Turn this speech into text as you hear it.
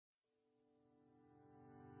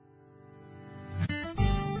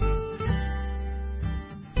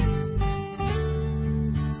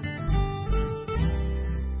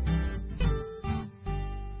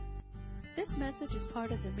message is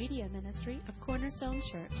part of the media ministry of Cornerstone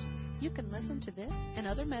Church. You can listen to this and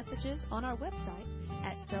other messages on our website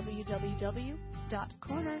at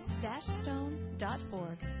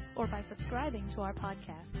www.corner-stone.org or by subscribing to our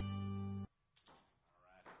podcast.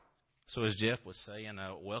 So as Jeff was saying,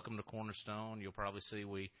 welcome to Cornerstone. You'll probably see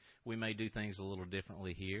we may do things a little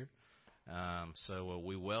differently here. So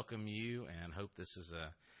we welcome you and hope this is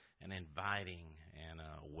an inviting and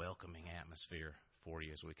a welcoming atmosphere for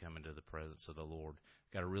you as we come into the presence of the Lord.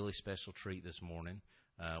 Got a really special treat this morning.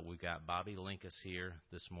 We've got Bobby Linkus here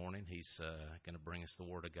this morning. He's going to bring us the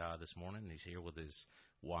Word of God this morning. He's here with his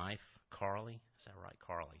wife, Carly. Is that right,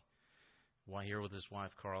 Carly? While here with his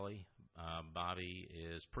wife, Carly, Bobby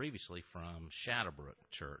is previously from Shadowbrook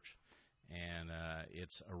Church. And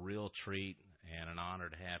it's a real treat and an honor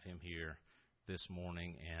to have him here this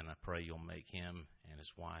morning. And I pray you'll make him and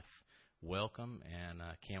his wife welcome. And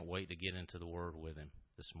I can't wait to get into the Word with him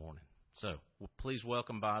this morning. So please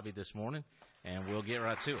welcome Bobby this morning, and we'll get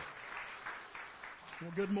right to it.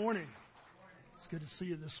 Well, good morning. It's good to see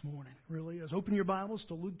you this morning. It really is. Open your Bibles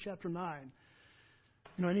to Luke chapter 9.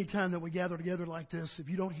 You know, anytime that we gather together like this, if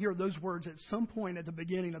you don't hear those words at some point at the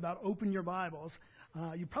beginning about open your Bibles,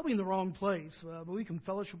 you're probably in the wrong place. But we can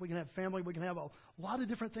fellowship, we can have family, we can have a lot of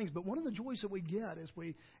different things. But one of the joys that we get as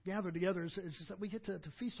we gather together is that we get to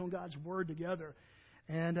feast on God's Word together.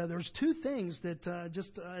 And there's two things that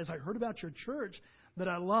as I heard about your church that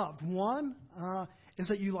I loved. One is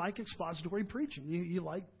that you like expository preaching. You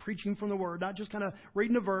like preaching from the Word, not just kind of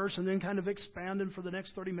reading a verse and then kind of expanding for the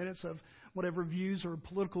next 30 minutes of whatever views or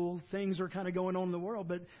political things are kind of going on in the world,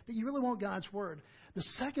 but that you really want God's Word. The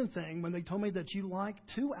second thing, when they told me that you like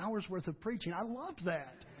 2 hours worth of preaching, I loved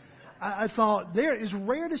that. I thought there is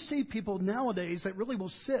rare to see people nowadays that really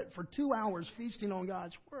will sit for 2 hours feasting on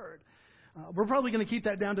God's Word. We're probably going to keep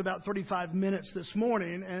that down to about 35 minutes this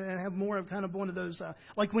morning and have more of kind of one of those,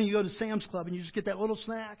 like when you go to Sam's Club and you just get that little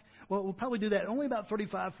snack. Well, we'll probably do that only about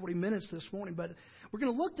 35, 40 minutes this morning. But we're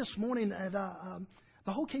going to look this morning at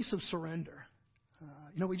the whole case of surrender.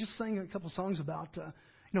 We just sang a couple songs about,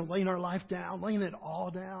 laying our life down, laying it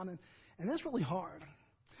all down. And that's really hard.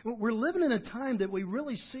 We're living in a time that we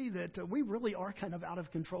really see that we really are kind of out of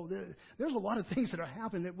control. There's a lot of things that are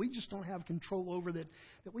happening that we just don't have control over, that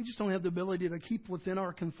we just don't have the ability to keep within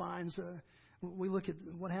our confines. We look at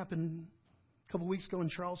what happened a couple weeks ago in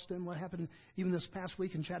Charleston, what happened even this past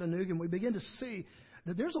week in Chattanooga, and we begin to see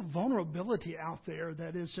that there's a vulnerability out there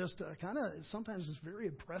that is just sometimes is very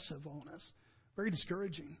oppressive on us, very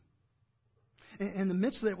discouraging. In the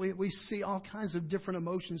midst of that, we see all kinds of different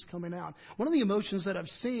emotions coming out. One of the emotions that I've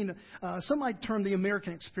seen, some might term the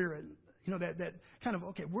American spirit, that kind of,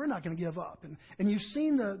 okay, we're not going to give up. And you've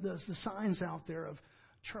seen the signs out there of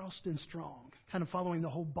Charleston Strong, kind of following the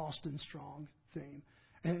whole Boston Strong theme.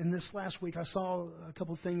 And this last week, I saw a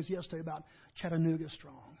couple of things yesterday about Chattanooga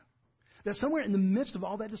Strong. That somewhere in the midst of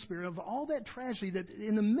all that despair, of all that tragedy, that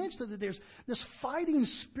in the midst of it, there's this fighting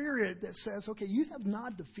spirit that says, okay, you have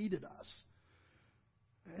not defeated us.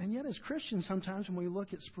 And yet as Christians, sometimes when we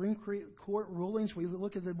look at Supreme Court rulings, we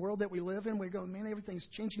look at the world that we live in, we go, man, everything's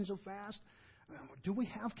changing so fast. Do we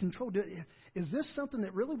have control? Is this something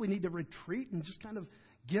that really we need to retreat and just kind of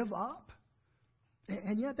give up?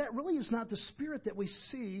 And yet that really is not the spirit that we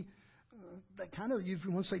see that kind of, you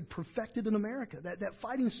want to say, perfected in America. That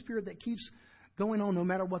fighting spirit that keeps going on no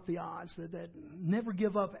matter what the odds, that never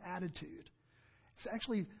give up attitude. It's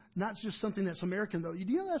actually not just something that's American, though. Do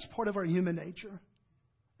you know that's part of our human nature?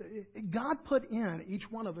 God put in each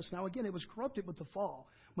one of us. Now, again, it was corrupted with the fall.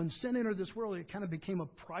 When sin entered this world, it kind of became a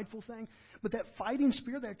prideful thing. But that fighting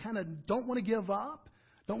spirit, that kind of don't want to give up,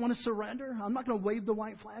 don't want to surrender, I'm not going to wave the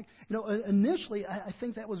white flag. Initially, I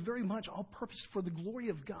think that was very much all purpose for the glory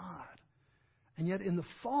of God. And yet in the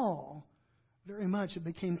fall, very much it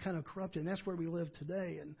became kind of corrupted. And that's where we live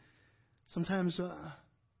today. And sometimes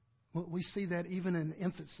we see that even in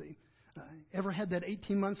infancy. Ever had that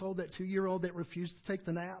 18-month-old, that 2-year-old that refused to take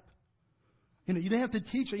the nap? You didn't have to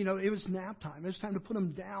teach it. It was nap time. It was time to put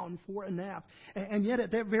them down for a nap. And yet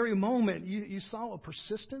at that very moment, you saw a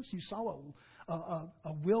persistence. You saw a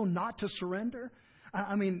will not to surrender.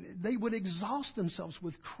 I mean, they would exhaust themselves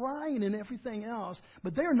with crying and everything else,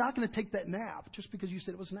 but they're not going to take that nap just because you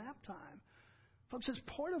said it was nap time. Folks, it's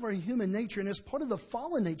part of our human nature, and it's part of the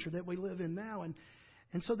fallen nature that we live in now.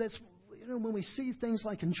 And so that's, when we see things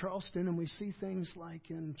like in Charleston and we see things like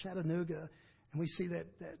in Chattanooga, and we see that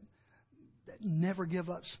never give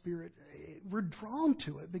up spirit, we're drawn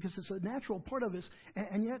to it because it's a natural part of us,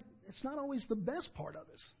 and yet it's not always the best part of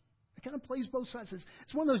us. It kind of plays both sides.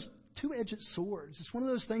 It's one of those two-edged swords. It's one of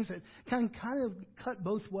those things that kind of cut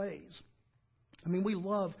both ways. I mean, we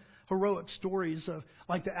love heroic stories of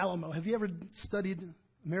like the Alamo. Have you ever studied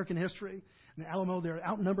American history? In the Alamo, they're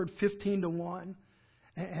outnumbered 15-1,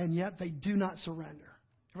 and yet they do not surrender.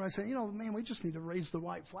 Everybody saying, man, we just need to raise the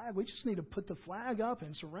white flag. We just need to put the flag up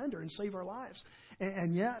and surrender and save our lives.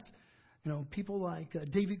 And yet, people like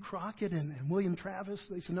Davy Crockett and William Travis,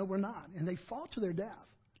 they said, no, we're not. And they fought to their death.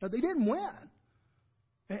 Now, they didn't win.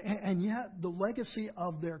 And yet, the legacy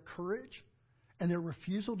of their courage and their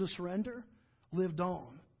refusal to surrender lived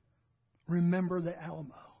on. Remember the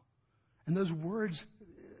Alamo. And those words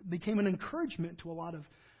became an encouragement to a lot of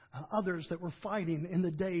others that were fighting in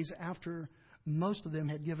the days after most of them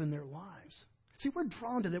had given their lives. See, we're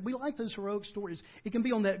drawn to that. We like those heroic stories. It can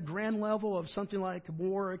be on that grand level of something like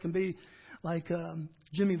war. It can be like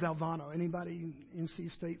Jimmy Valvano. Anybody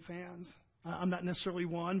NC State fans? I'm not necessarily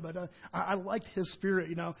one, but I liked his spirit.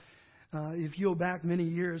 If you go back many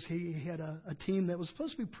years, he had a team that was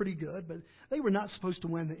supposed to be pretty good, but they were not supposed to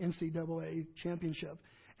win the NCAA championship.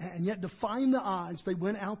 And yet, defying the odds, they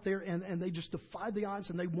went out there and they just defied the odds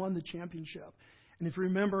and they won the championship. And if you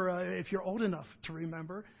remember, if you're old enough to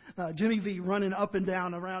remember, Jimmy V running up and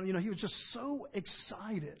down around, he was just so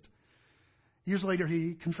excited. Years later,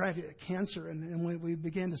 he contracted cancer, and when we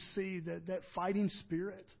began to see that fighting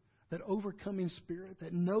spirit, that overcoming spirit,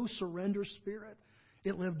 that no surrender spirit,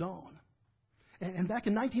 it lived on. And back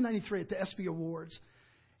in 1993 at the ESPY Awards,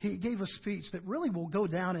 he gave a speech that really will go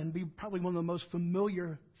down and be probably one of the most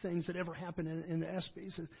familiar things that ever happened in the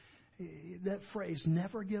ESPYs. That phrase,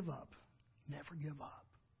 never give up. Never give up.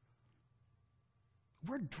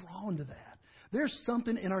 We're drawn to that. There's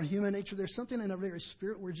something in our human nature. There's something in our very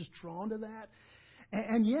spirit. We're just drawn to that.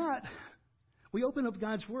 And yet, we open up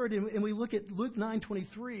God's Word and we look at Luke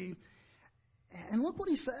 9:23, and look what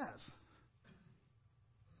he says.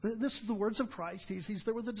 This is the words of Christ. He's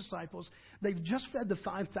there with the disciples. They've just fed the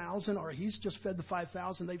 5,000, or he's just fed the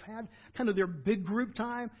 5,000. They've had kind of their big group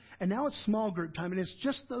time, and now it's small group time, and it's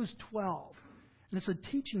just those 12. And it's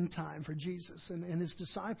a teaching time for Jesus and his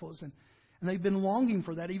disciples. And they've been longing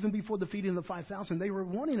for that even before the feeding of the 5,000. They were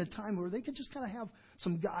wanting a time where they could just kind of have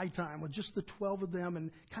some guy time with just the 12 of them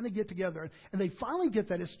and kind of get together. And they finally get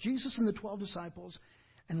that. It's Jesus and the 12 disciples.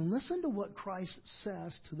 And listen to what Christ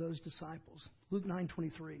says to those disciples. Luke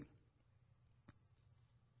 9:23.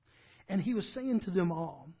 And he was saying to them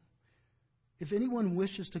all, if anyone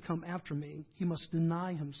wishes to come after me, he must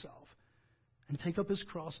deny himself and take up his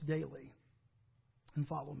cross daily and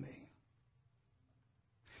follow me.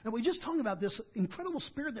 And we just talked about this incredible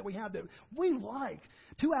spirit that we have that we like.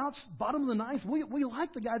 2 outs, bottom of the ninth. We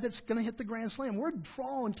like the guy that's going to hit the grand slam. We're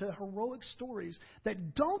drawn to heroic stories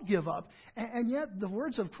that don't give up. And yet the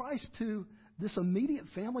words of Christ to this immediate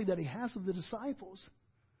family that he has of the disciples,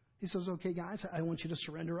 he says, okay, guys, I want you to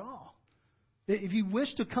surrender all. If you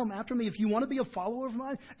wish to come after me, if you want to be a follower of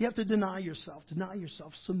mine, you have to deny yourself,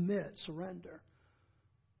 submit, surrender.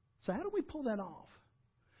 So how do we pull that off?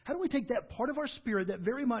 How do we take that part of our spirit that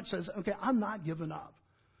very much says, okay, I'm not giving up?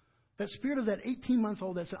 That spirit of that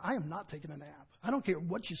 18-month-old that said, I am not taking a nap. I don't care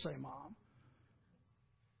what you say, Mom.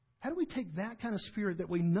 How do we take that kind of spirit that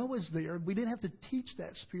we know is there? We didn't have to teach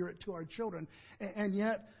that spirit to our children, and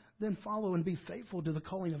yet then follow and be faithful to the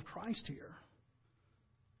calling of Christ here.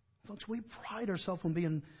 Folks, we pride ourselves on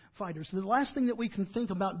being fighters. The last thing that we can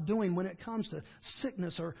think about doing when it comes to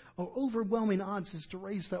sickness or overwhelming odds is to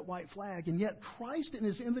raise that white flag. And yet Christ, in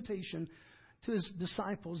his invitation to his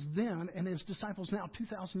disciples then and his disciples now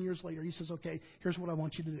 2,000 years later, he says, okay, here's what I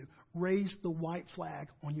want you to do. Raise the white flag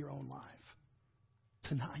on your own life.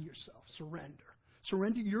 Deny yourself. Surrender.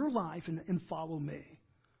 Surrender your life and follow me.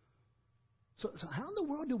 So how in the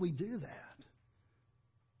world do we do that?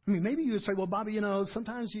 I mean, maybe you would say, well, Bobby,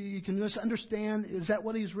 sometimes you can misunderstand. Is that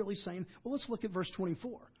what he's really saying? Well, let's look at verse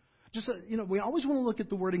 24. We always want to look at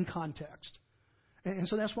the word in context. And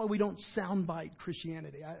so that's why we don't soundbite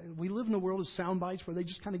Christianity. We live in a world of sound bites where they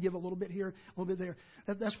just kind of give a little bit here, a little bit there.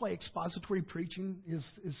 That's why expository preaching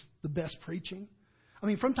is the best preaching. I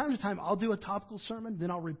mean, from time to time, I'll do a topical sermon, then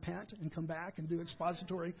I'll repent and come back and do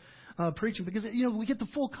expository preaching. Because, we get the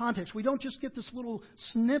full context. We don't just get this little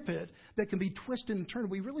snippet that can be twisted and turned.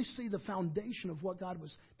 We really see the foundation of what God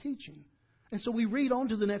was teaching. And so we read on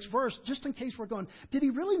to the next verse, just in case we're going, did he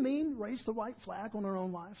really mean raise the white flag on our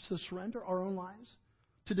own lives, to surrender our own lives,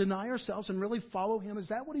 to deny ourselves and really follow him? Is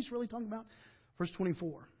that what he's really talking about? Verse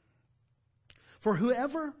 24. For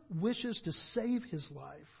whoever wishes to save his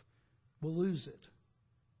life will lose it.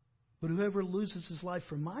 But whoever loses his life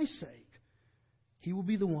for my sake, he will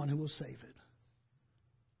be the one who will save it.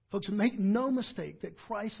 Folks, make no mistake that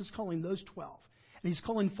Christ is calling those 12, and he's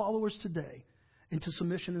calling followers today into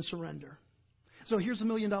submission and surrender. So here's $1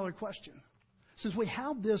 million question. Since we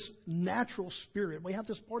have this natural spirit, we have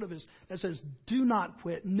this part of us that says, do not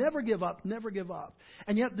quit, never give up, never give up.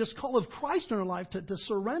 And yet this call of Christ in our life to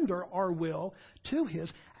surrender our will to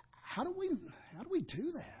His, how do we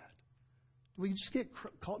do that? Do we just get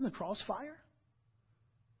caught in the crossfire?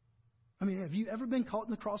 I mean, have you ever been caught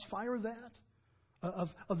in the crossfire of that?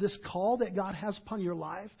 Of this call that God has upon your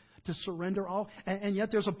life to surrender all? And yet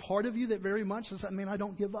there's a part of you that very much says, I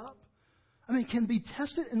don't give up. I mean, it can be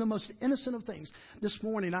tested in the most innocent of things. This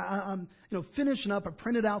morning, I'm finishing up. I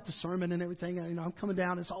printed out the sermon and everything. And, I'm coming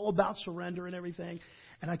down. It's all about surrender and everything.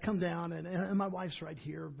 And I come down, and my wife's right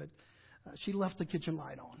here, but she left the kitchen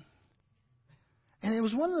light on. And it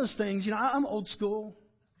was one of those things, I'm old school.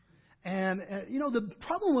 And, the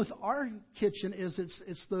problem with our kitchen is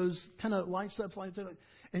it's those kind of lights up like that.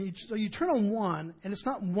 And so you turn on one, and it's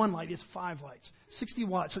not one light, it's 5 lights. 60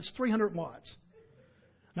 watts, that's 300 watts.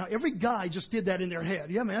 Now, every guy just did that in their head.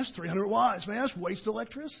 Yeah, man, that's 300 watts. Man, that's waste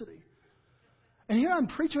electricity. And here I'm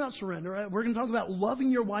preaching about surrender. We're going to talk about loving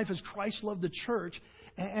your wife as Christ loved the church.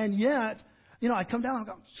 And yet, I come down and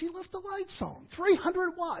I go, she left the lights on.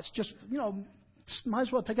 300 watts. Just, might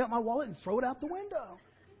as well take out my wallet and throw it out the window.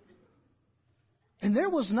 And there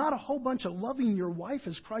was not a whole bunch of loving your wife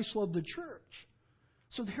as Christ loved the church.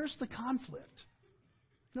 So here's the conflict.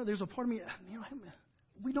 There's a part of me,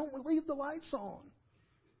 we don't leave the lights on.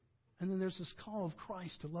 And then there's this call of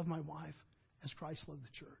Christ to love my wife as Christ loved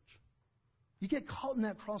the church. You get caught in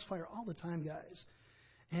that crossfire all the time, guys.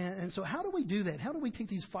 And so how do we do that? How do we take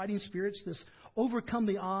these fighting spirits, this overcome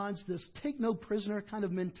the odds, this take no prisoner kind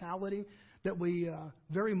of mentality that we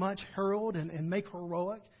very much herald and make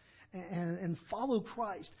heroic and follow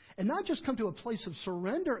Christ? And not just come to a place of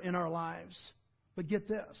surrender in our lives, but get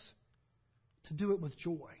this, to do it with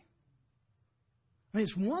joy. I mean,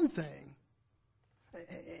 it's one thing.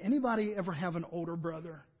 Anybody ever have an older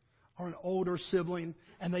brother or an older sibling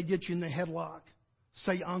and they get you in the headlock?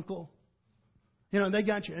 Say uncle. They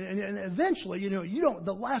got you. And eventually, you don't,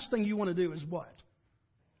 the last thing you want to do is what?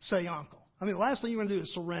 Say uncle. I mean, the last thing you want to do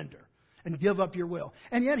is surrender and give up your will.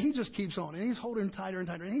 And yet he just keeps on and he's holding tighter and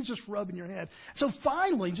tighter and he's just rubbing your head. So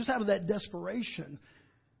finally, just out of that desperation,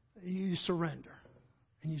 you surrender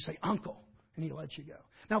and you say uncle. And He lets you go.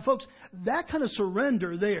 Now, folks, that kind of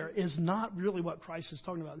surrender there is not really what Christ is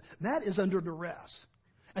talking about. That is under duress.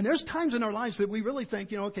 And there's times in our lives that we really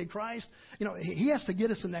think, okay, Christ, He has to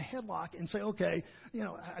get us in the headlock and say, okay,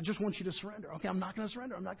 I just want you to surrender. Okay, I'm not going to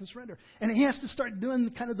surrender. I'm not going to surrender. And He has to start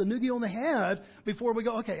doing kind of the noogie on the head before we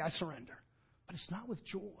go, okay, I surrender. But it's not with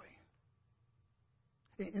joy.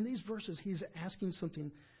 In these verses, He's asking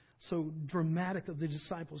something so dramatic of the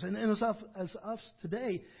disciples. And as us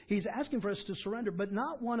today, He's asking for us to surrender, but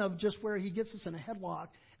not one of just where He gets us in a headlock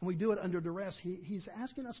and we do it under duress. He's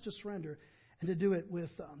asking us to surrender and to do it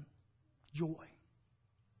with joy.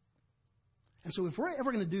 And so if we're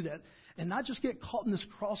ever going to do that and not just get caught in this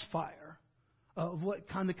crossfire of what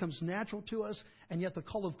kind of comes natural to us and yet the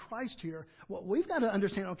call of Christ here, well, we've got to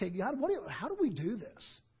understand, okay, God, how do we do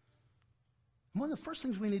this? One of the first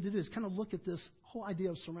things we need to do is kind of look at this whole idea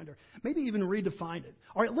of surrender. Maybe even redefine it.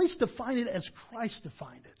 Or at least define it as Christ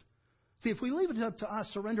defined it. See, if we leave it up to us,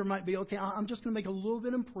 surrender might be, okay, I'm just going to make a little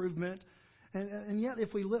bit of improvement. And yet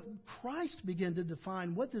if we let Christ begin to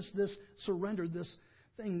define what does this surrender, this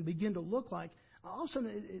thing begin to look like, all of a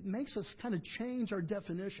sudden it makes us kind of change our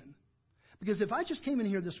definition. Because if I just came in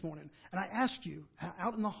here this morning and I asked you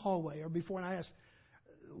out in the hallway or before and I asked,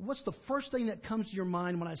 what's the first thing that comes to your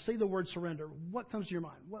mind when I say the word surrender? What comes to your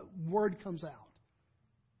mind? What word comes out?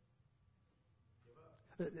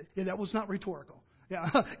 Give up. Yeah, that was not rhetorical. Yeah,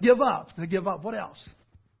 give up. To give up. What else?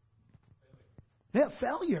 Yeah,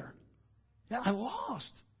 failure. Yeah, I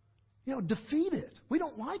lost. Defeated. We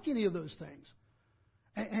don't like any of those things.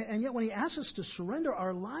 And yet when He asks us to surrender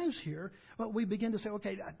our lives here, well, we begin to say,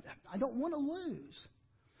 okay, I don't want to lose.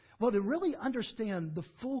 Well, to really understand the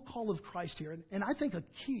full call of Christ here, and I think a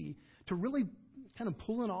key to really kind of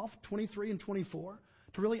pulling off 23 and 24,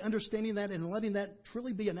 to really understanding that and letting that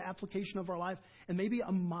truly be an application of our life and maybe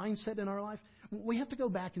a mindset in our life, we have to go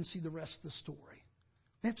back and see the rest of the story.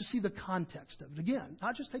 We have to see the context of it. Again,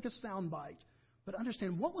 not just take a sound bite, but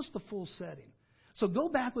understand what was the full setting. So go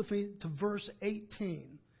back with me to verse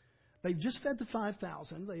 18. They've just fed the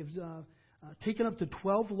 5,000. They've taken up the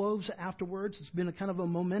 12 loaves afterwards. It's been a kind of a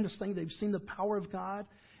momentous thing. They've seen the power of God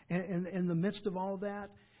in the midst of all that.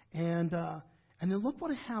 And then look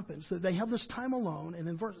what happens. They have this time alone. And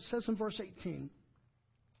it says in verse 18,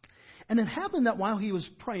 and it happened that while He was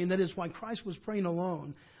praying, that is, while Christ was praying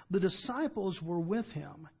alone, the disciples were with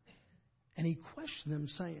Him. And He questioned them,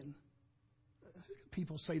 saying, who do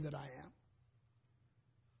people say that I am?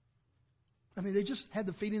 I mean, they just had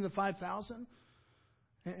the feeding of the 5,000.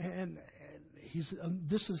 And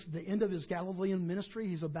this is the end of his Galilean ministry.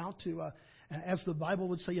 He's about to, as the Bible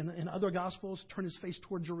would say in other Gospels, turn his face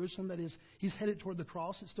toward Jerusalem. That is, he's headed toward the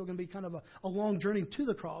cross. It's still going to be kind of a long journey to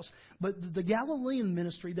the cross. But the Galilean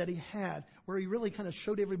ministry that he had, where he really kind of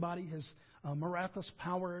showed everybody his miraculous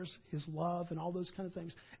powers, his love, and all those kind of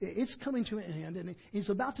things, it's coming to an end. And he's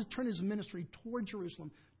about to turn his ministry toward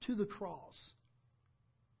Jerusalem, to the cross.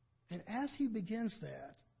 And as he begins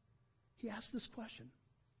that, he asks this question.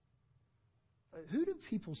 Who do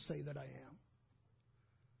people say that I am?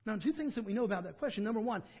 Now, two things that we know about that question. Number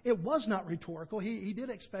one, it was not rhetorical. He did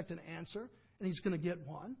expect an answer, and he's going to get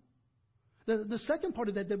one. The second part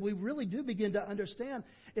of that we really do begin to understand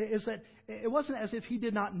is that it wasn't as if he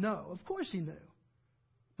did not know. Of course he knew.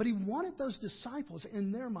 But he wanted those disciples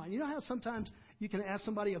in their mind. You know how sometimes you can ask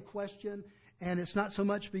somebody a question, and it's not so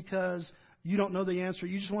much because you don't know the answer.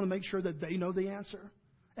 You just want to make sure that they know the answer.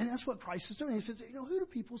 And that's what Christ is doing. He says, who do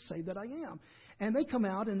people say that I am? And they come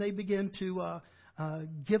out and they begin to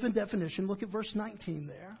give a definition. Look at verse 19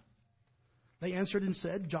 there. They answered and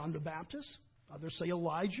said, John the Baptist. Others say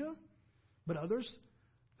Elijah. But others,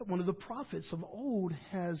 that one of the prophets of old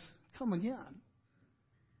has come again.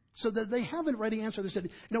 So that they haven't ready answer. They said,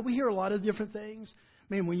 we hear a lot of different things.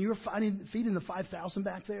 Man, when you were feeding the 5,000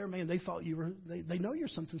 back there, man, they thought they know you're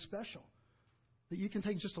something special. That you can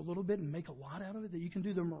take just a little bit and make a lot out of it, that you can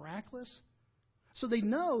do the miraculous. So they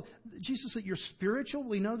know, Jesus, that you're spiritual.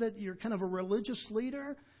 We know that you're kind of a religious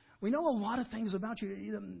leader. We know a lot of things about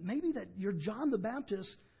you. Maybe that you're John the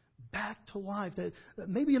Baptist back to life. That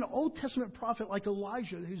maybe an Old Testament prophet like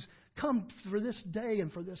Elijah who's come for this day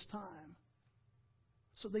and for this time.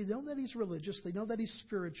 So they know that he's religious. They know that he's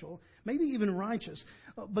spiritual, maybe even righteous.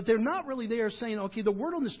 But they're not really there saying, okay, the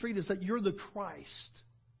word on the street is that you're the Christ.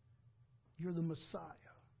 You're the Messiah.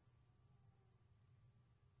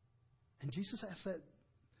 And Jesus asked that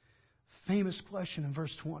famous question in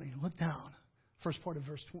verse 20. Look down, first part of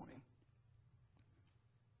verse 20.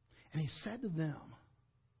 And he said to them,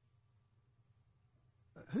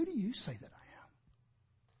 who do you say that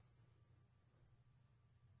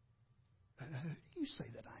I am? Who do you say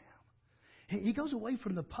that I am? He goes away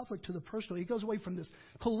from the public to the personal. He goes away from this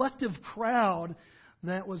collective crowd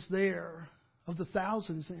that was there of the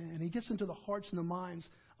thousands, and he gets into the hearts and the minds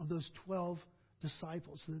of those 12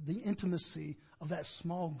 disciples, the intimacy of that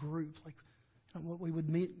small group, like what we would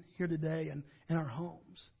meet here today and in our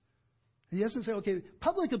homes. And he doesn't say, okay,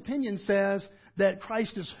 public opinion says that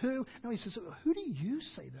Christ is who? No, he says, who do you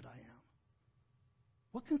say that I am?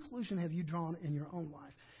 What conclusion have you drawn in your own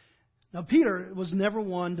life? Now, Peter was never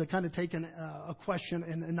one to kind of take a question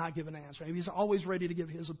and not give an answer. He was always ready to give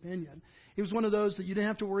his opinion. He was one of those that you didn't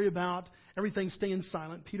have to worry about everything staying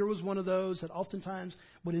silent. Peter was one of those that oftentimes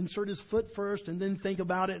would insert his foot first and then think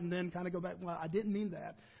about it and then kind of go back, well, I didn't mean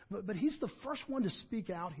that. But he's the first one to speak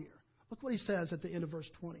out here. Look what he says at the end of verse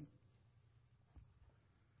 20.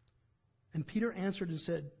 And Peter answered and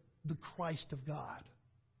said, the Christ of God.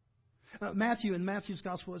 In Matthew's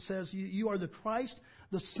gospel, it says, you are the Christ,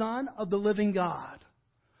 the Son of the living God.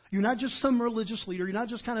 You're not just some religious leader. You're not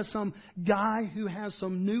just kind of some guy who has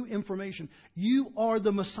some new information. You are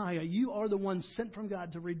the Messiah. You are the one sent from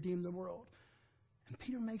God to redeem the world. And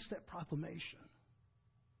Peter makes that proclamation.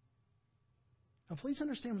 Now, please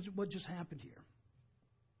understand what just happened here.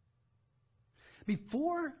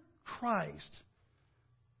 Before Christ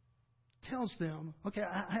tells them, okay,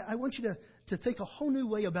 I want you to think a whole new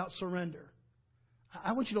way about surrender.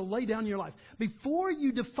 I want you to lay down your life. Before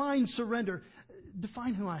you define surrender,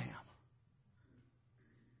 define who I am.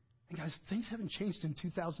 And guys, things haven't changed in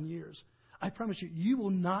 2,000 years. I promise you, you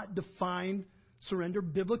will not define surrender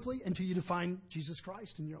biblically until you define Jesus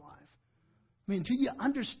Christ in your life. I mean, until you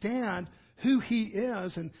understand who He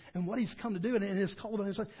is and what He's come to do and His call on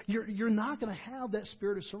His life, you're not going to have that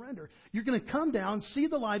spirit of surrender. You're going to come down, see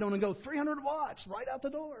the light on, and go 300 watts right out the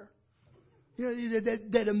door.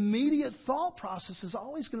 That immediate thought process is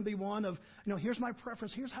always going to be one of, here's my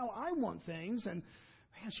preference, here's how I want things, and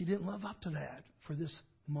man, she didn't live up to that for this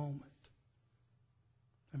moment.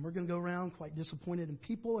 And we're going to go around quite disappointed in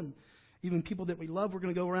people, and even people that we love, we're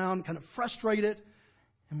going to go around kind of frustrated,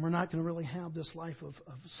 and we're not going to really have this life of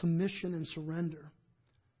submission and surrender.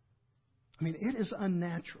 I mean, it is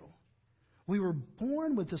unnatural. We were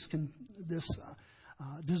born with this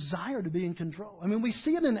desire to be in control. I mean, we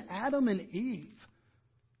see it in Adam and Eve.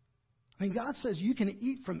 I mean, God says you can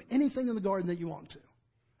eat from anything in the garden that you want to.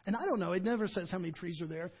 And I don't know, it never says how many trees are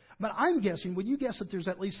there. But I'm guessing, would you guess that there's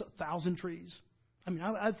at least 1,000 trees? I mean,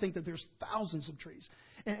 I think that there's thousands of trees.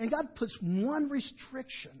 And God puts one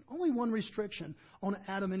restriction, only one restriction, on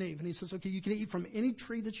Adam and Eve. And he says, okay, you can eat from any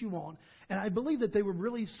tree that you want. And I believe that they were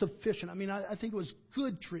really sufficient. I mean, I think it was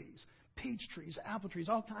good trees, peach trees, apple trees,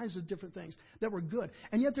 all kinds of different things that were good.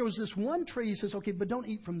 And yet there was this one tree, he says, okay, but don't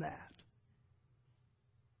eat from that.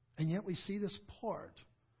 And yet we see this part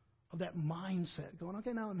of that mindset going,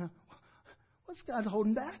 okay, now what's God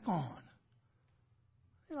holding back on?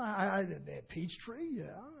 You know, that peach tree, yeah,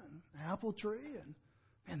 and apple tree, and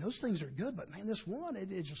man, those things are good, but man, this one, it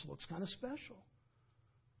just looks kind of special.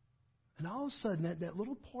 And all of a sudden, that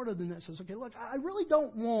little part of them that says, okay, look, I really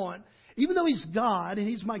don't want, even though He's God and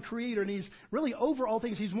He's my Creator and He's really over all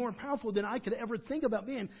things, He's more powerful than I could ever think about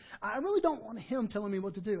being, I really don't want Him telling me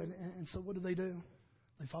what to do. And so what do?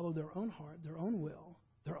 They follow their own heart, their own will,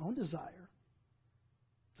 their own desire.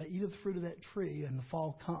 They eat of the fruit of that tree, and the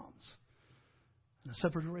fall comes. And a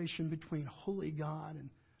separation between holy God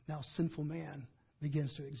and now sinful man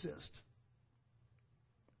begins to exist.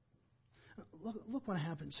 Look what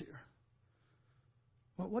happens here.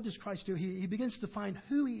 What does Christ do? He begins to define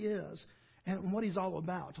who He is and what He's all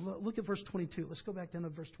about. Look at verse 22. Let's go back down to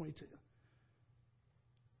verse 22.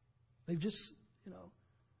 They've just,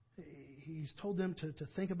 He's told them to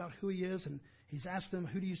think about who He is, and He's asked them,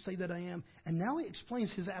 who do you say that I am? And now He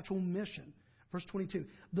explains His actual mission. Verse 22,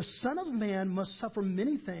 the Son of Man must suffer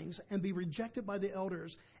many things and be rejected by the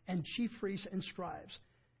elders and chief priests and scribes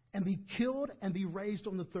and be killed and be raised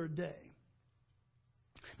on the third day.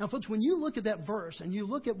 Now, folks, when you look at that verse and you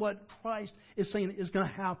look at what Christ is saying is going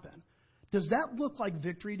to happen, does that look like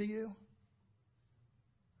victory to you?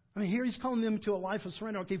 I mean, here He's calling them to a life of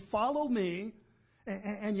surrender. Okay, follow me.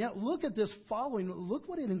 And yet, look at this following. Look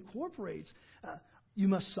what it incorporates. You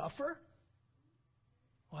must suffer.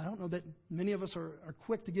 Well, I don't know that many of us are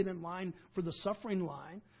quick to get in line for the suffering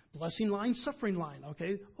line. Blessing line, suffering line.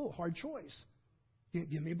 Okay, hard choice.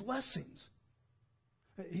 Give me blessings.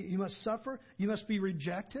 You must suffer. You must be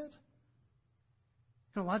rejected.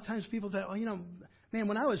 A lot of times people think, man,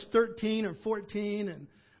 when I was 13 or 14 and,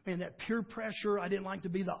 man, that peer pressure, I didn't like to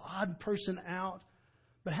be the odd person out.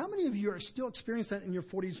 But how many of you are still experiencing that in your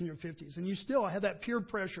 40s and your 50s? And you still have that peer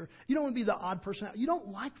pressure. You don't want to be the odd person out. You don't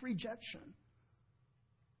like rejection.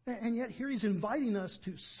 And yet here He's inviting us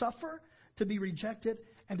to suffer, to be rejected,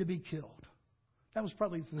 and to be killed. That was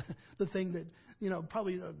probably the thing that,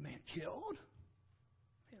 man, killed?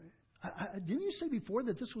 Didn't you say before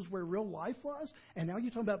that this was where real life was? And now you're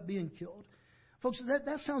talking about being killed? Folks,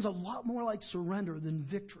 that sounds a lot more like surrender than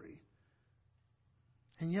victory.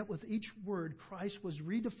 And yet with each word, Christ was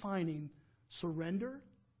redefining surrender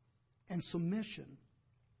and submission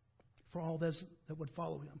for all that would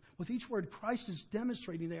follow Him. With each word, Christ is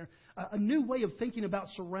demonstrating there a new way of thinking about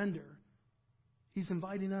surrender. He's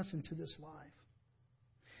inviting us into this life.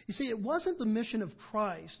 You see, it wasn't the mission of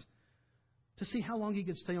Christ to see how long He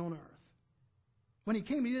could stay on earth. When He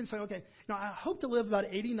came, He didn't say, okay, I hope to live about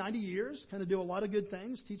 80, 90 years, kind of do a lot of good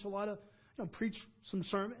things, teach a lot of, preach some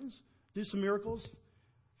sermons, do some miracles,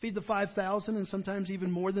 feed the 5,000 and sometimes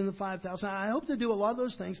even more than the 5,000. I hope to do a lot of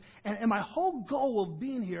those things. And my whole goal of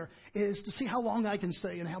being here is to see how long I can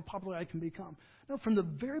stay and how popular I can become. No, from the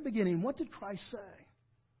very beginning, what did Christ say?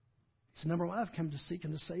 He said, number one, I've come to seek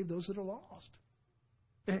and to save those that are lost.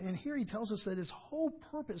 And here He tells us that His whole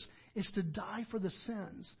purpose is to die for the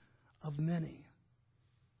sins of many.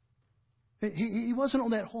 He wasn't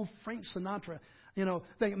on that whole Frank Sinatra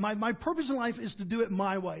thing. My purpose in life is to do it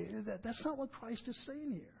my way. That's not what Christ is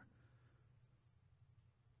saying here.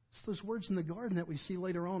 It's those words in the garden that we see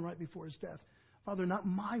later on right before His death. Father, not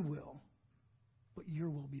my will, but your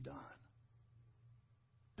will be done.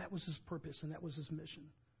 That was His purpose and that was His mission.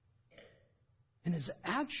 And His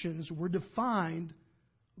actions were defined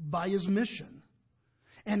by His mission.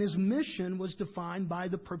 And His mission was defined by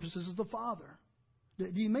the purposes of the Father.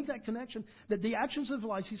 Do you make that connection? That the actions of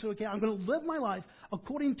life, He said, okay, I'm going to live my life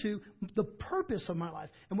according to the purpose of my life.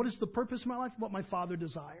 And what is the purpose of my life? What my Father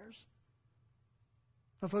desires.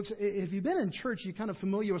 Now, folks, if you've been in church, you're kind of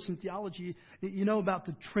familiar with some theology. You know about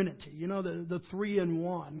the Trinity. You know the three in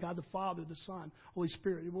one. God the Father, the Son, Holy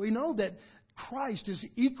Spirit. We know that Christ is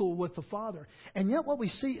equal with the Father. And yet what we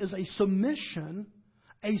see is a submission,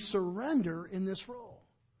 a surrender in this role.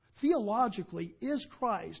 Theologically, is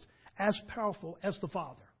Christ as powerful as the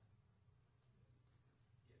Father?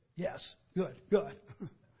 Yes. Good.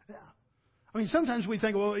 Yeah. I mean, sometimes we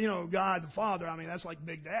think, well, God the Father, that's like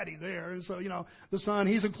Big Daddy there. And so, the Son,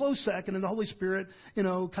 He's a close second, and the Holy Spirit,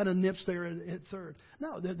 kind of nips there at third.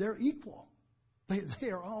 No, they're equal. They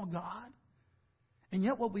are all God. And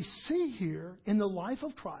yet what we see here in the life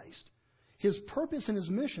of Christ, His purpose and His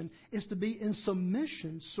mission is to be in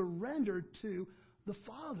submission, surrendered to the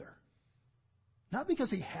Father. Not because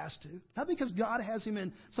he has to. Not because God has him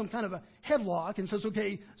in some kind of a headlock and says,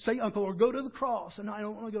 okay, say uncle, or go to the cross. And I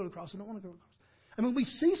don't want to go to the cross. I don't want to go to the cross. I mean, we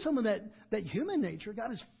see some of that human nature.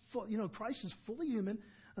 God is, Christ is fully human,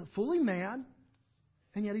 fully man,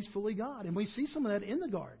 and yet he's fully God. And we see some of that in the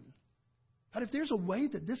garden. God, if there's a way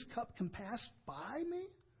that this cup can pass by me,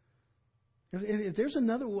 if there's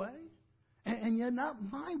another way, and yet not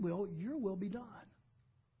my will, your will be done.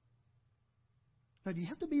 Now, do you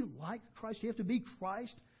have to be like Christ? Do you have to be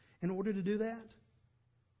Christ in order to do that?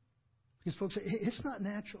 Because, folks, it's not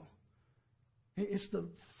natural. It's the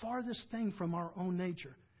farthest thing from our own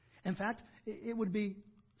nature. In fact, it would be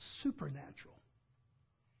supernatural.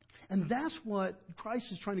 And that's what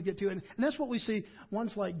Christ is trying to get to. And that's what we see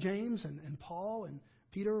ones like James and Paul and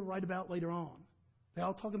Peter write about later on. They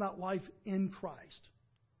all talk about life in Christ.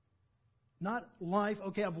 Not life,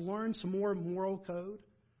 okay, I've learned some more moral code.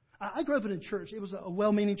 I grew up in a church. It was a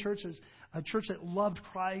well-meaning church. It was a church that loved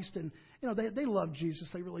Christ. And, they loved Jesus.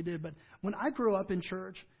 They really did. But when I grew up in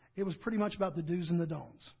church, it was pretty much about the do's and the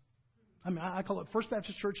don'ts. I mean, I call it First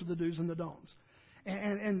Baptist Church of the do's and the don'ts.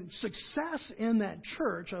 And success in that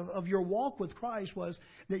church of your walk with Christ was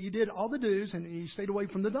that you did all the do's and you stayed away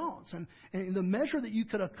from the don'ts. And the measure that you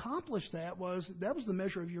could accomplish that was the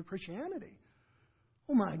measure of your Christianity.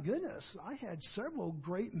 Oh, my goodness. I had several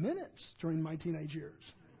great minutes during my teenage years.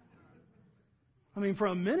 I mean, for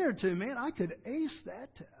a minute or two, man, I could ace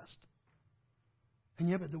that test. And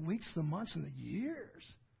yet, but the weeks, the months, and the years,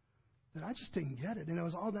 that I just didn't get it. And it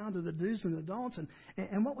was all down to the do's and the don'ts.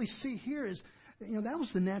 And what we see here is, that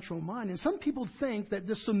was the natural mind. And some people think that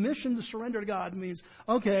the submission, the surrender to God means,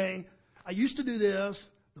 okay, I used to do this.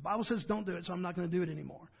 The Bible says don't do it, so I'm not going to do it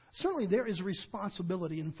anymore. Certainly, there is a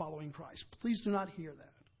responsibility in following Christ. Please do not hear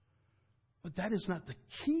that. But that is not the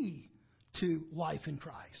key to life in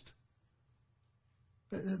Christ.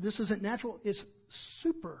 This isn't natural, it's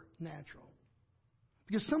supernatural.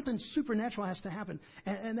 Because something supernatural has to happen.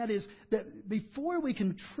 And that is that before we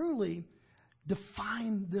can truly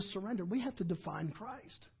define this surrender, we have to define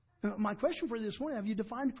Christ. Now, my question for you this morning, have you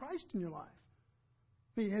defined Christ in your life?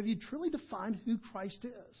 I mean, have you truly defined who Christ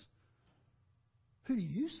is? Who do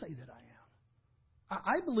you say that I am?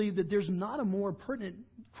 I believe that there's not a more pertinent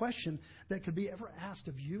question that could be ever asked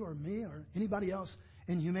of you or me or anybody else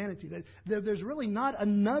in humanity. There's really not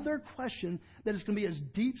another question that is going to be as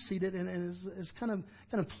deep-seated and as kind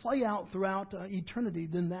of play out throughout eternity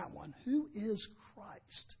than that one. Who is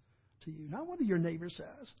Christ to you? Not what your neighbor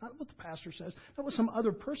says, not what the pastor says, not what some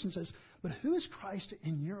other person says, but who is Christ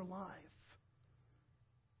in your life?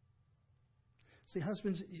 See,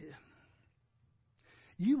 husbands,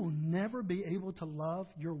 you will never be able to love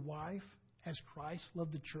your wife as Christ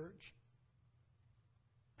loved the church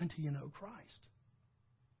until you know Christ.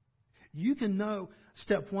 You can know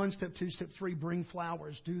step 1, step 2, step 3, bring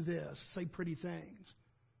flowers, do this, say pretty things.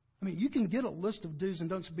 I mean, you can get a list of do's and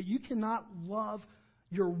don'ts, but you cannot love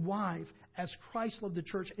your wife as Christ loved the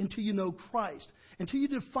church until you know Christ. Until you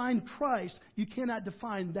define Christ, you cannot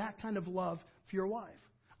define that kind of love for your wife.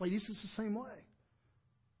 Ladies, it's the same way.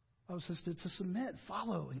 I was just to submit,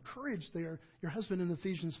 follow, encourage your husband in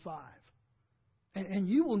Ephesians 5. And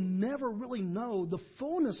you will never really know the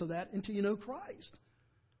fullness of that until you know Christ.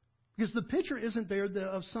 Because the picture isn't there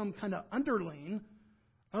of some kind of underling.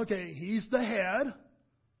 Okay, he's the head,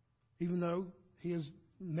 even though he has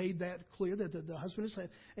made that clear that the husband is head.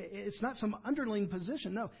 It's not some underling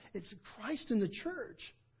position. No, it's Christ in the church.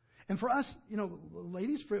 And for us,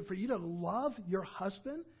 ladies, for you to love your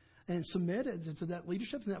husband and submit to that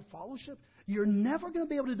leadership and that fellowship, you're never going to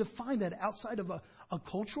be able to define that outside of a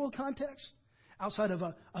cultural context, outside of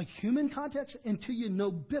a human context, until you know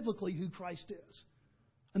biblically who Christ is.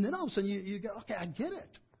 And then all of a sudden you go, okay, I get it.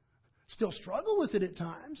 Still struggle with it at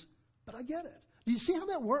times, but I get it. Do you see how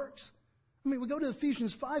that works? I mean, we go to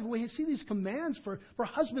Ephesians 5, and we see these commands for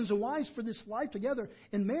husbands and wives for this life together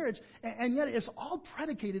in marriage, and yet it's all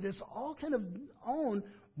predicated, it's all kind of on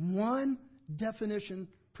one definition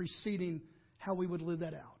preceding how we would live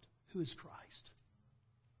that out. Who is Christ?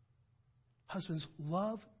 Husbands,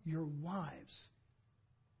 love your wives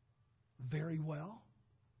very well.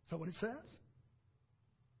 Is that what it says?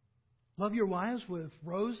 Love your wives with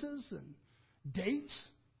roses and dates.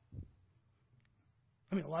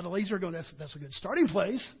 I mean, a lot of ladies are going, that's a good starting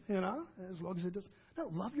place, as long as it does. No,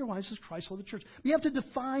 love your wives as Christ loved the church. We have to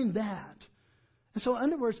define that. And so, in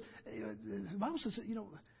other words, the Bible says,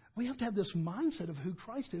 we have to have this mindset of who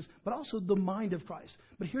Christ is, but also the mind of Christ.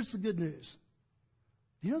 But here's the good news.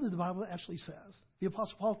 You know that the Bible actually says, the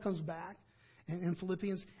Apostle Paul comes back in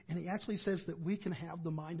Philippians, and he actually says that we can have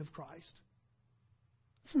the mind of Christ.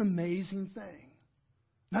 It's an amazing thing.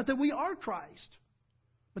 Not that we are Christ,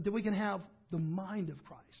 but that we can have the mind of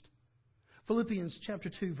Christ. Philippians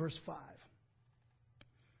chapter 2, verse 5.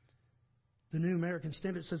 The New American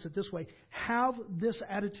Standard says it this way: have this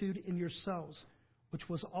attitude in yourselves, which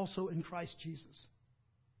was also in Christ Jesus.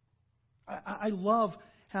 I love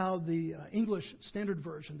how the English Standard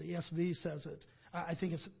Version, the ESV, says it. I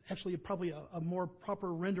think it's actually probably a more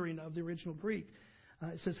proper rendering of the original Greek.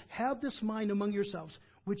 It says, have this mind among yourselves,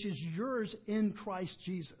 which is yours in Christ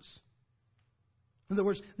Jesus. In other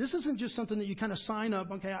words, this isn't just something that you kind of sign up,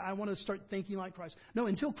 okay, I want to start thinking like Christ. No,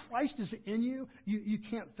 until Christ is in you, you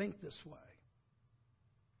can't think this way.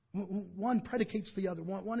 One predicates the other.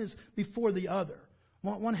 One is before the other.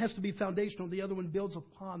 One has to be foundational. The other one builds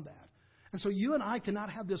upon that. And so you and I cannot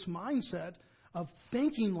have this mindset of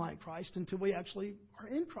thinking like Christ until we actually are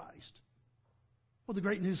in Christ. Well, the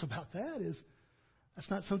great news about that is that's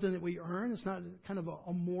not something that we earn. It's not kind of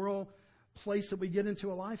a moral place that we get into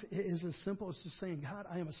a life. It is as simple as just saying, God,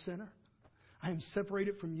 I am a sinner. I am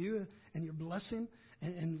separated from you and your blessing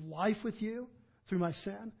and life with you through my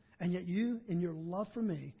sin. And yet you, in your love for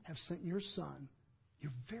me, have sent your Son,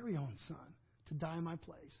 your very own Son, to die in my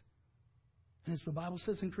place. And as the Bible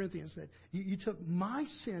says in Corinthians, that you took my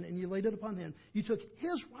sin and you laid it upon him. You took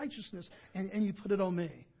his righteousness and you put it on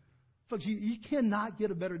me. Folks, you cannot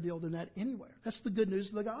get a better deal than that anywhere. That's the good news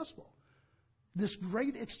of the gospel. This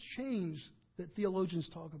great exchange that theologians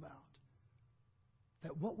talk about.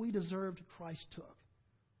 That what we deserved, Christ took.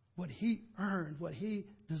 What he earned, what he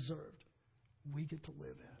deserved, we get to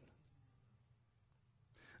live in.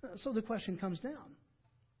 So the question comes down.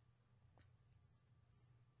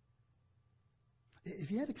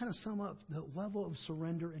 If you had to kind of sum up the level of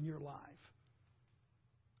surrender in your life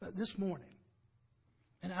this morning,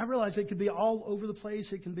 and I realize it could be all over the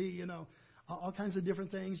place. It can be, all kinds of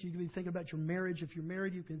different things. You can be thinking about your marriage. If you're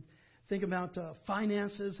married, you can think about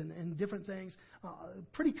finances and different things.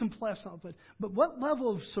 Pretty complex, but what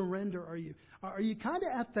level of surrender are you? Are you kind of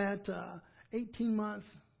at that 18-month,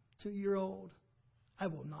 2-year-old? I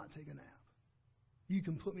will not take a nap. You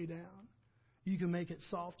can put me down. You can make it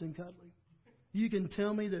soft and cuddly. You can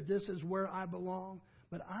tell me that this is where I belong,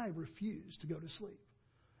 but I refuse to go to sleep.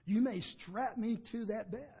 You may strap me to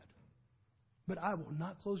that bed, but I will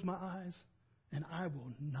not close my eyes, and I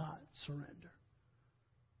will not surrender.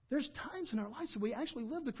 There's times in our lives that we actually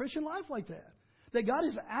live the Christian life like that. That God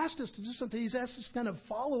has asked us to do something. He's asked us to kind of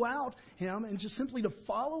follow out Him and just simply to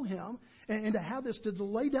follow Him and to have this, to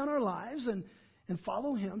lay down our lives and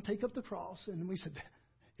follow Him, take up the cross. And we said,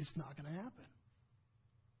 it's not going to happen.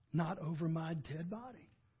 Not over my dead body.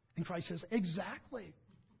 And Christ says, exactly.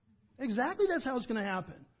 Exactly that's how it's going to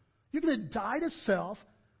happen. You're going to die to self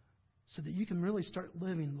so that you can really start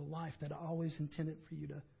living the life that I always intended for you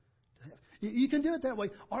to have. You can do it that way.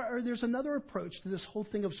 Or there's another approach to this whole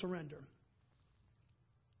thing of surrender.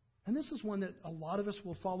 And this is one that a lot of us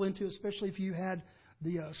will fall into, especially if you had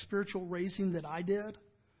the spiritual raising that I did.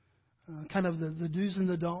 Kind of the do's and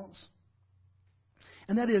the don'ts.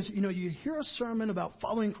 And that is, you hear a sermon about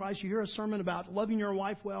following Christ. You hear a sermon about loving your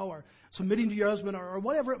wife well or submitting to your husband or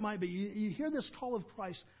whatever it might be. You hear this call of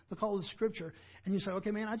Christ, the call of the Scripture, and you say,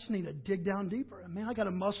 okay, man, I just need to dig down deeper. Man, I got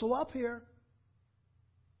to muscle up here.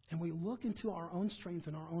 And we look into our own strength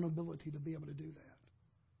and our own ability to be able to do that.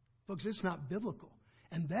 Folks, it's not biblical.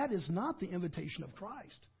 And that is not the invitation of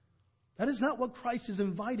Christ. That is not what Christ has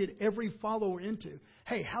invited every follower into.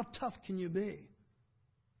 Hey, how tough can you be?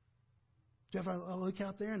 Jeff, I look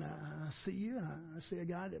out there and I see you. I see a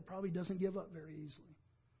guy that probably doesn't give up very easily.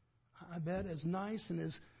 I bet as nice and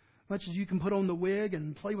as much as you can put on the wig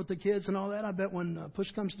and play with the kids and all that, I bet when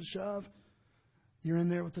push comes to shove, you're in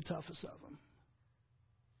there with the toughest of them.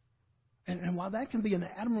 And while that can be an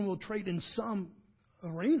admirable trait in some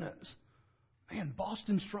arenas, man,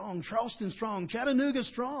 Boston strong, Charleston strong, Chattanooga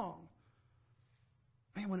strong.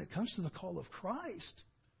 Man, when it comes to the call of Christ,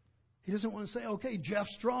 He doesn't want to say, okay, Jeff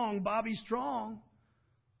strong, Bobby strong.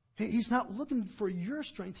 He's not looking for your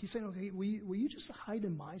strength. He's saying, okay, will you just hide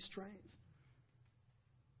in my strength?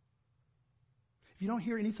 If you don't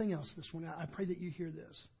hear anything else this morning, I pray that you hear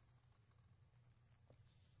this.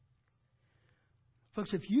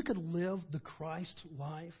 Folks, if you could live the Christ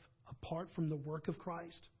life apart from the work of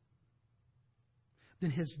Christ,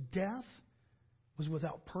 then His death was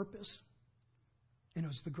without purpose, and it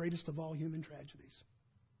was the greatest of all human tragedies.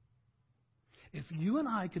 If you and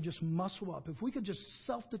I could just muscle up, if we could just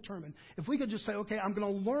self-determine, if we could just say, okay, I'm going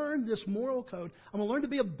to learn this moral code. I'm going to learn to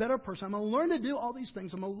be a better person. I'm going to learn to do all these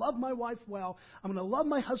things. I'm going to love my wife well. I'm going to love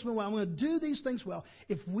my husband well. I'm going to do these things well.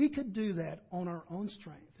 If we could do that on our own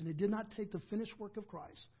strength, and it did not take the finished work of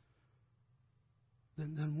Christ,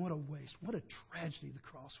 then what a waste. What a tragedy the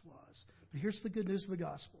cross was. But here's the good news of the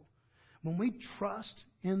gospel. When we trust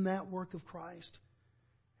in that work of Christ,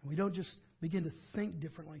 and we don't just begin to think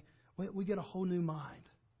differently, we get a whole new mind.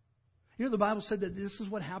 You know, the Bible said that this is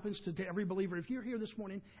what happens to every believer. If you're here this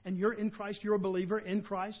morning and you're in Christ, you're a believer in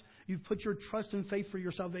Christ, you've put your trust and faith for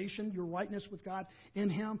your salvation, your rightness with God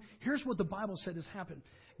in Him. Here's what the Bible said has happened.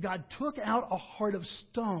 God took out a heart of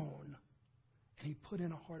stone and He put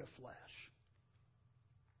in a heart of flesh.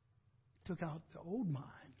 He took out the old mind.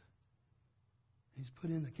 He's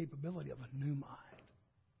put in the capability of a new mind.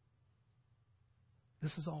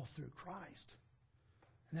 This is all through Christ.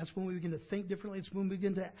 And that's when we begin to think differently. It's when we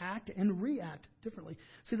begin to act and react differently.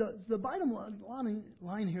 See, the bottom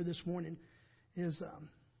line here this morning is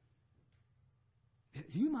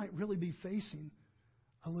you might really be facing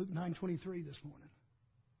a Luke 9:23 this morning.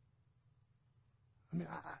 I mean,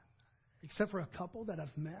 except for a couple that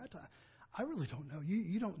I've met, I really don't know.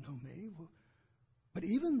 You don't know me. But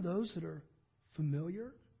even those that are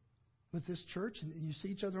familiar with this church and you see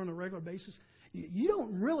each other on a regular basis, you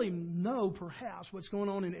don't really know perhaps what's going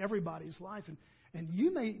on in everybody's life. And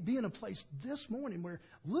you may be in a place this morning where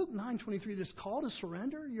Luke 9:23, this call to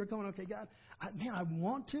surrender, you're going, okay, God, I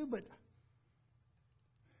want to, but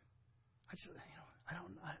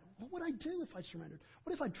what would I do if I surrendered?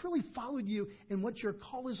 What if I truly followed you in what your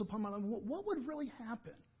call is upon my life? What would really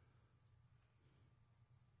happen?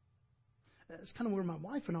 It's kind of where my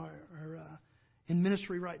wife and I are in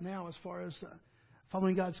ministry right now as far as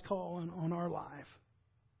following God's call on our life.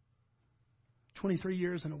 23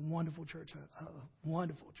 years in a wonderful church, a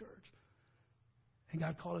wonderful church. And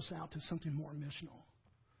God called us out to something more missional.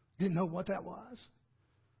 Didn't know what that was.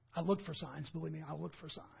 I looked for signs, believe me, I looked for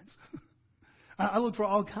signs. I looked for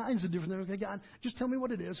all kinds of different things. Okay, God, just tell me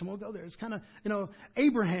what it is and we'll go there. It's kind of,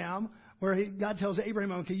 Abraham, where God tells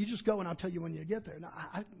Abraham, okay, you just go and I'll tell you when you get there. Now,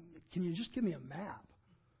 can you just give me a map,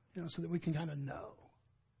 so that we can kind of know?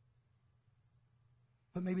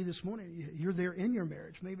 But maybe this morning you're there in your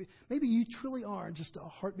marriage. Maybe you truly are just a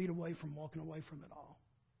heartbeat away from walking away from it all.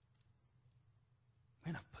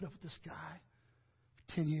 Man, I've put up with this guy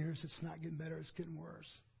for 10 years. It's not getting better. It's getting worse.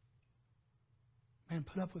 Man,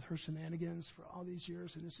 put up with her shenanigans for all these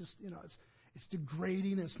years, and it's just, it's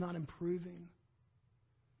degrading. It's not improving.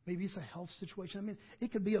 Maybe it's a health situation. I mean,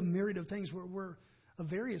 it could be a myriad of things where we're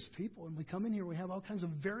various people, and we come in here, we have all kinds of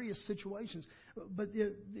various situations. But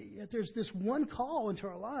there's this one call into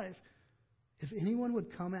our life. If anyone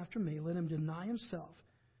would come after me, let him deny himself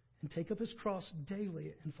and take up his cross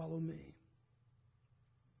daily and follow me.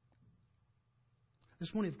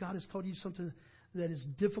 This morning, if God has called you something that is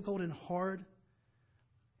difficult and hard,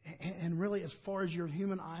 and really as far as your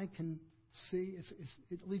human eye can see,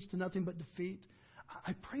 it leads to nothing but defeat,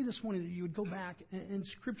 I pray this morning that you would go back and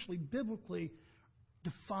scripturally, biblically,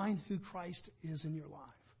 define who Christ is in your life.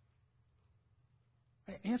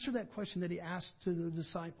 Answer that question that He asked to the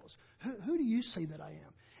disciples. Who do you say that I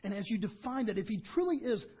am? And as you define that, if He truly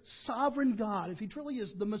is sovereign God, if He truly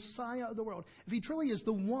is the Messiah of the world, if He truly is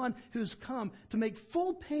the one who's come to make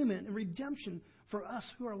full payment and redemption for us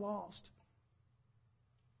who are lost,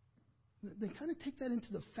 then kind of take that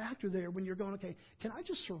into the factor there when you're going, okay, can I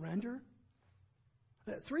just surrender?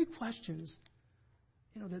 3 questions,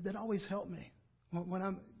 that always help me when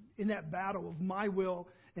I'm in that battle of my will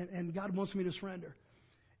and God wants me to surrender.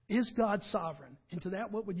 Is God sovereign? And to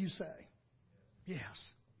that, what would you say? Yes.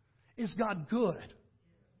 Is God good?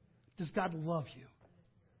 Does God love you?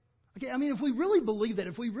 Okay, I mean, if we really believe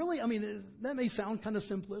that, that may sound kind of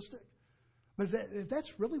simplistic. But if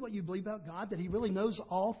that's really what you believe about God, that He really knows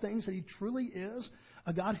all things, that He truly is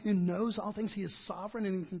a God who knows all things, He is sovereign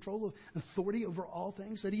and in control of authority over all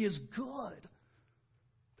things, that He is good.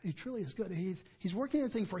 He truly is good. He's working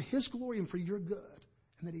everything for His glory and for your good,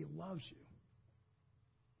 and that He loves you.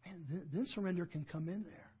 Man, then surrender can come in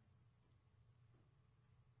there.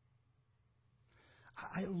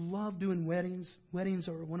 I love doing weddings. Weddings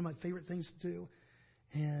are one of my favorite things to do.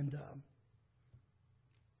 And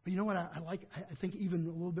but you know what I like? I think even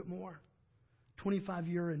a little bit more.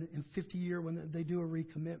 25-year and 50-year when they do a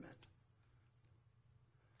recommitment.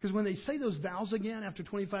 Because when they say those vows again after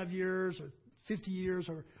 25 years or 50 years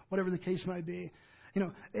or whatever the case might be,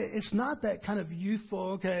 it's not that kind of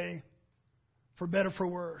youthful, okay, for better, for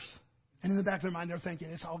worse. And in the back of their mind, they're thinking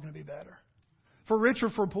it's all going to be better. For rich or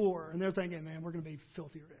for poor. And they're thinking, man, we're going to be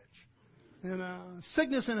filthy rich.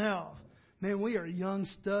 Sickness and health. Man, we are young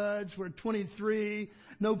studs. We're 23.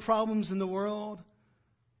 No problems in the world.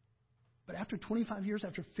 But after 25 years,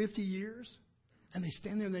 after 50 years, and they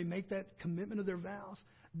stand there and they make that commitment of their vows,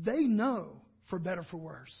 they know for better, for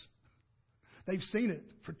worse. They've seen it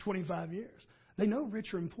for 25 years. They know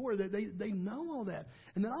richer and poor. They know all that.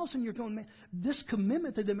 And then all of a sudden you're going, man, this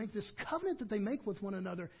commitment that they make, this covenant that they make with one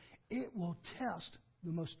another, it will test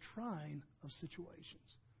the most trying of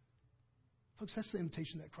situations. Folks, that's the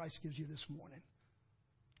invitation that Christ gives you this morning.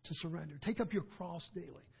 To surrender. Take up your cross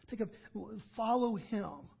daily. Follow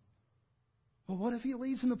Him. Well, what if He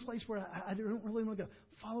leads in the place where I don't really want to go?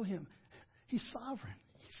 Follow Him. He's sovereign.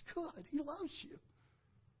 He's good. He loves you.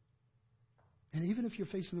 And even if you're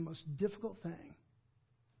facing the most difficult thing,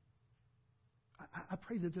 I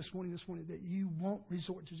pray that this morning, that you won't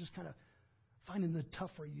resort to just kind of finding the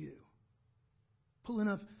tougher you. Pulling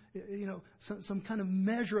up, some kind of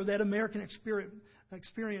measure of that American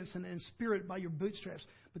experience and spirit by your bootstraps.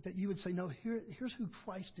 But that you would say, no, here's who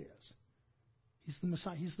Christ is. He's the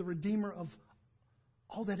Messiah. He's the Redeemer of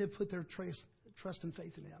all that have put their trust and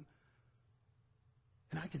faith in Him.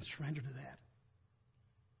 And I can surrender to that.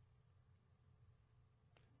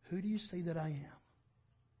 Who do you say that I am?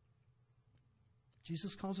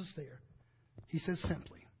 Jesus calls us there. He says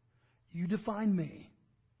simply, you define me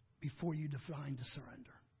before you define to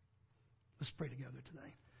surrender. Let's pray together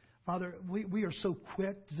today. Father, we are so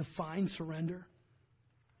quick to define surrender.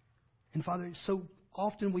 And Father, so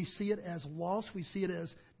often we see it as loss. We see it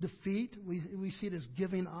as defeat. We see it as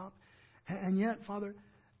giving up. And yet, Father,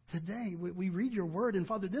 today we read your word. And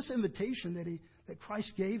Father, this invitation that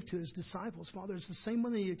Christ gave to His disciples, Father, is the same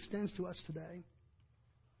one that He extends to us today.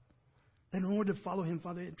 That in order to follow Him,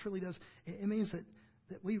 Father, it truly does. It means that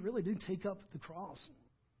we really do take up the cross.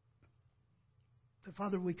 That,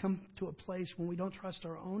 Father, we come to a place when we don't trust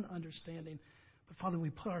our own understanding. But, Father, we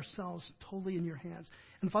put ourselves totally in your hands.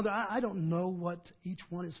 And, Father, I don't know what each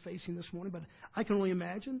one is facing this morning, but I can only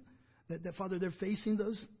imagine that Father, they're facing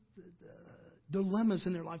those dilemmas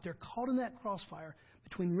in their life. They're caught in that crossfire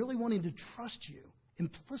between really wanting to trust you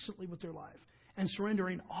implicitly with their life and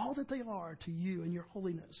surrendering all that they are to you and your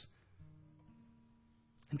holiness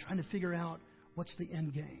and trying to figure out what's the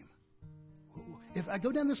end game. If I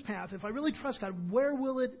go down this path, if I really trust God, where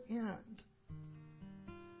will it end?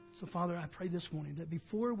 So, Father, I pray this morning that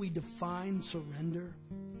before we define surrender,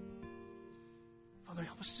 Father,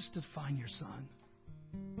 help us just define your Son.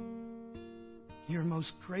 You're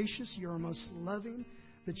most gracious, you're most loving,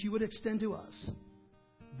 that you would extend to us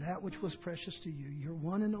that which was precious to you, your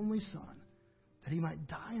one and only Son, that He might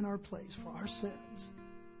die in our place for our sins,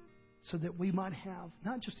 so that we might have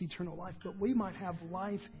not just eternal life, but we might have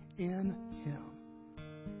life in Him.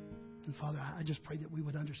 And Father, I just pray that we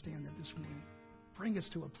would understand that this morning. Bring us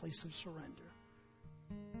to a place of surrender.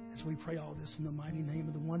 As we pray all this in the mighty name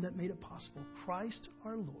of the one that made it possible, Christ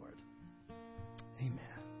our Lord. Amen.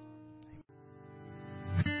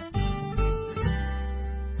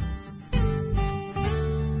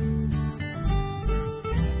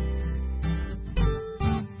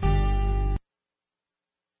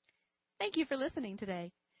 Thank you for listening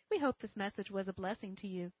today. We hope this message was a blessing to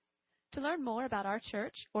you. To learn more about our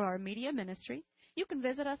church or our media ministry, you can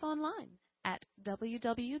visit us online at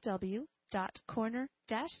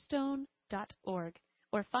www.corner-stone.org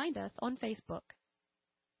or find us on Facebook.